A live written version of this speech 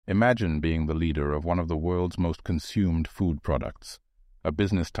Imagine being the leader of one of the world's most consumed food products, a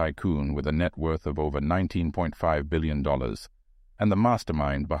business tycoon with a net worth of over $19.5 billion, and the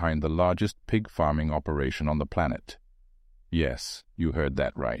mastermind behind the largest pig farming operation on the planet. Yes, you heard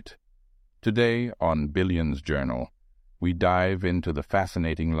that right. Today on Billions Journal, we dive into the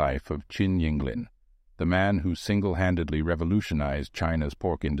fascinating life of Qin Yinglin, the man who single-handedly revolutionized China's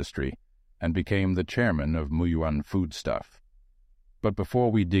pork industry and became the chairman of Muyuan Foodstuff. But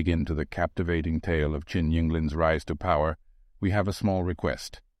before we dig into the captivating tale of Qin Yinglin's rise to power, we have a small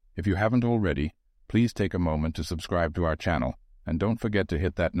request. If you haven't already, please take a moment to subscribe to our channel, and don't forget to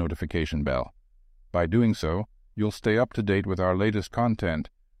hit that notification bell. By doing so, you'll stay up to date with our latest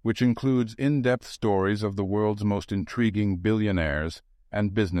content, which includes in-depth stories of the world's most intriguing billionaires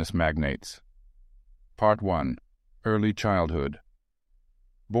and business magnates. Part 1. Early Childhood.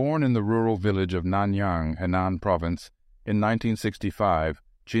 Born in the rural village of Nanyang, Henan Province, in 1965,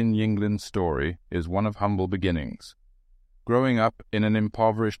 Qin Yinglin's story is one of humble beginnings. Growing up in an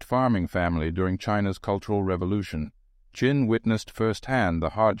impoverished farming family during China's Cultural Revolution, Qin witnessed firsthand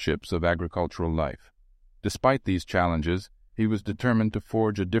the hardships of agricultural life. Despite these challenges, he was determined to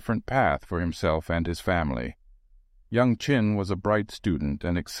forge a different path for himself and his family. Young Qin was a bright student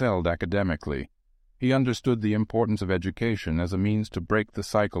and excelled academically. He understood the importance of education as a means to break the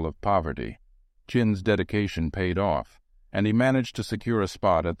cycle of poverty. Qin's dedication paid off, and he managed to secure a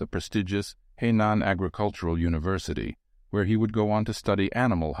spot at the prestigious Henan Agricultural University, where he would go on to study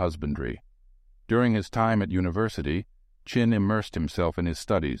animal husbandry. During his time at university, Qin immersed himself in his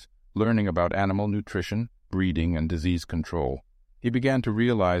studies, learning about animal nutrition, breeding, and disease control. He began to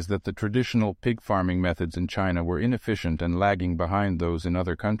realize that the traditional pig farming methods in China were inefficient and lagging behind those in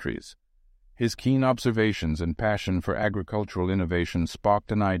other countries. His keen observations and passion for agricultural innovation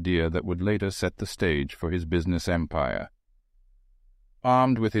sparked an idea that would later set the stage for his business empire.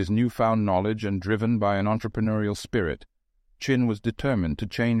 Armed with his newfound knowledge and driven by an entrepreneurial spirit, Qin was determined to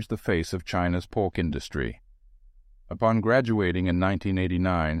change the face of China's pork industry. Upon graduating in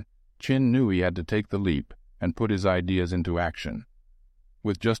 1989, Qin knew he had to take the leap and put his ideas into action.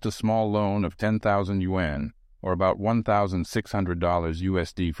 With just a small loan of 10,000 yuan, or about $1,600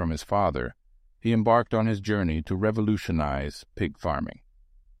 USD from his father, he embarked on his journey to revolutionize pig farming.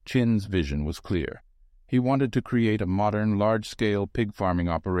 Qin's vision was clear. He wanted to create a modern, large-scale pig farming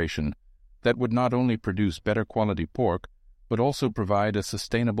operation that would not only produce better quality pork, but also provide a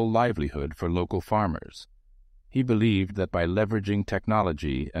sustainable livelihood for local farmers. He believed that by leveraging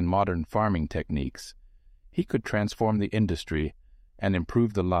technology and modern farming techniques, he could transform the industry and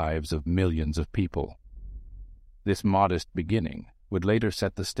improve the lives of millions of people. This modest beginning would later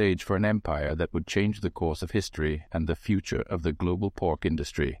set the stage for an empire that would change the course of history and the future of the global pork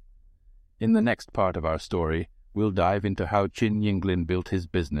industry. In the next part of our story, we'll dive into how Qin Yinglin built his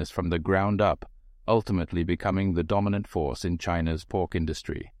business from the ground up, ultimately becoming the dominant force in China's pork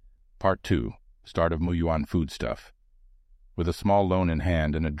industry. Part 2. Start of Muyuan Foodstuff. With a small loan in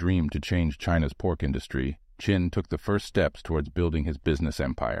hand and a dream to change China's pork industry, Qin took the first steps towards building his business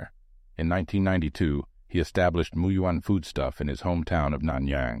empire. In 1992, he established Muyuan Foodstuff in his hometown of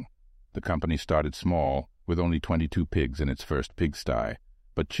Nanyang. The company started small, with only 22 pigs in its first pigsty,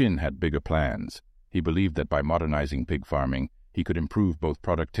 but Qin had bigger plans. He believed that by modernizing pig farming, he could improve both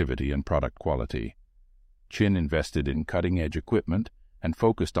productivity and product quality. Qin invested in cutting-edge equipment and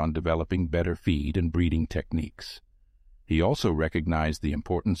focused on developing better feed and breeding techniques. He also recognized the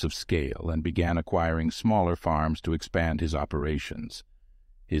importance of scale and began acquiring smaller farms to expand his operations.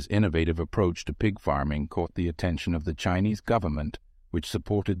 His innovative approach to pig farming caught the attention of the Chinese government, which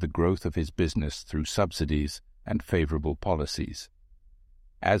supported the growth of his business through subsidies and favorable policies.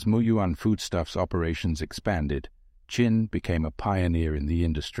 As Muyuan Foodstuff's operations expanded, Qin became a pioneer in the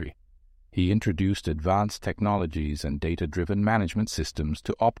industry. He introduced advanced technologies and data-driven management systems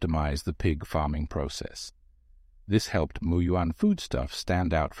to optimize the pig farming process. This helped Muyuan Foodstuff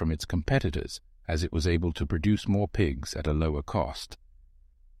stand out from its competitors, as it was able to produce more pigs at a lower cost.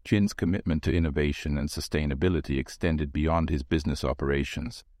 Qin's commitment to innovation and sustainability extended beyond his business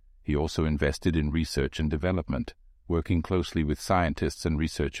operations. He also invested in research and development, working closely with scientists and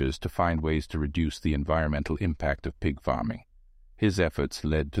researchers to find ways to reduce the environmental impact of pig farming. His efforts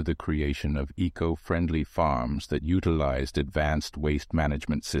led to the creation of eco-friendly farms that utilized advanced waste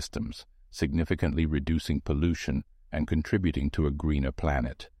management systems, significantly reducing pollution and contributing to a greener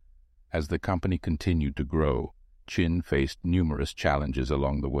planet. As the company continued to grow, Qin faced numerous challenges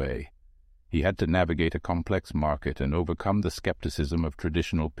along the way. He had to navigate a complex market and overcome the skepticism of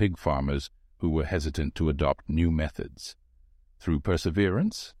traditional pig farmers who were hesitant to adopt new methods. Through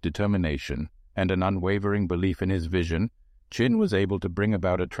perseverance, determination, and an unwavering belief in his vision, Qin was able to bring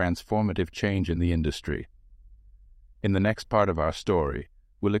about a transformative change in the industry. In the next part of our story,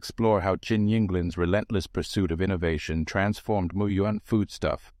 we'll explore how Qin Yinglin's relentless pursuit of innovation transformed Muyuan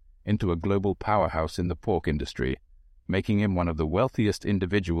Foodstuff into a global powerhouse in the pork industry, making him one of the wealthiest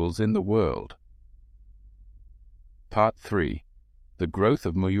individuals in the world. Part 3. The growth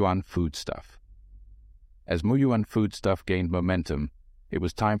of Muyuan Foodstuff. As Muyuan Foodstuff gained momentum, it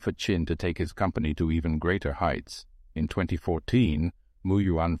was time for Qin to take his company to even greater heights. In 2014,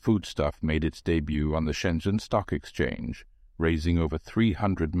 Muyuan Foodstuff made its debut on the Shenzhen Stock Exchange, raising over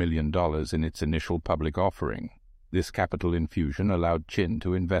 $300 million in its initial public offering. This capital infusion allowed Qin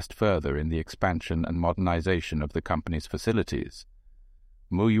to invest further in the expansion and modernization of the company's facilities.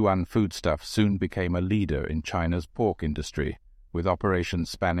 Muyuan Foodstuff soon became a leader in China's pork industry, with operations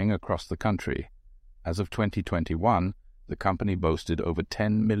spanning across the country. As of 2021, the company boasted over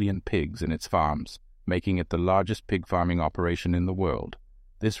 10 million pigs in its farms, making it the largest pig farming operation in the world.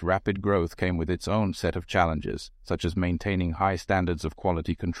 This rapid growth came with its own set of challenges, such as maintaining high standards of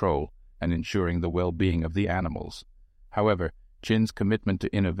quality control and ensuring the well-being of the animals. However, Qin's commitment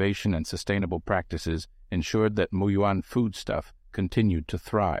to innovation and sustainable practices ensured that Muyuan Foodstuff continued to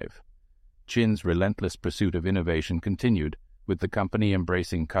thrive. Qin's relentless pursuit of innovation continued, with the company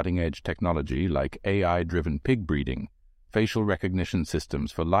embracing cutting-edge technology like AI-driven pig breeding, facial recognition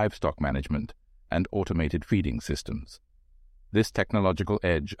systems for livestock management, and automated feeding systems. This technological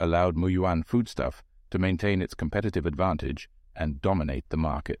edge allowed Muyuan Foodstuff to maintain its competitive advantage and dominate the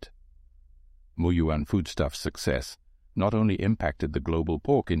market. Muyuan Foodstuff's success not only impacted the global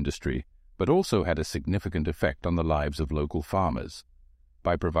pork industry, but also had a significant effect on the lives of local farmers.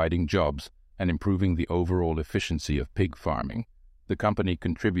 By providing jobs and improving the overall efficiency of pig farming, the company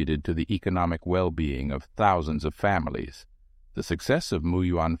contributed to the economic well-being of thousands of families. The success of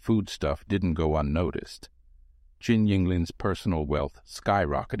Muyuan Foodstuff didn't go unnoticed. Qin Yinglin's personal wealth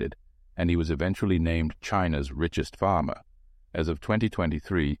skyrocketed, and he was eventually named China's richest farmer. As of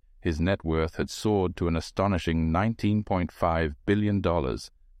 2023, his net worth had soared to an astonishing $19.5 billion,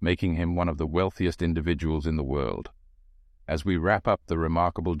 making him one of the wealthiest individuals in the world. As we wrap up the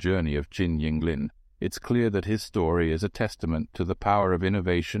remarkable journey of Qin Yinglin, it's clear that his story is a testament to the power of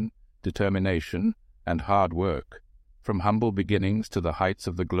innovation, determination, and hard work. From humble beginnings to the heights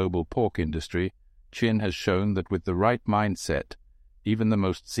of the global pork industry, Qin has shown that with the right mindset, even the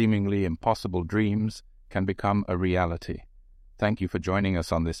most seemingly impossible dreams can become a reality. Thank you for joining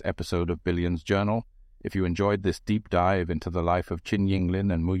us on this episode of Billions Journal. If you enjoyed this deep dive into the life of Qin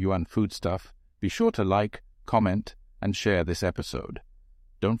Yinglin and Muyuan Foodstuff, be sure to like, comment, and share this episode.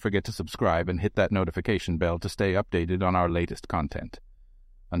 Don't forget to subscribe and hit that notification bell to stay updated on our latest content.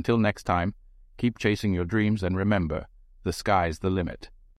 Until next time, keep chasing your dreams and remember, the sky's the limit.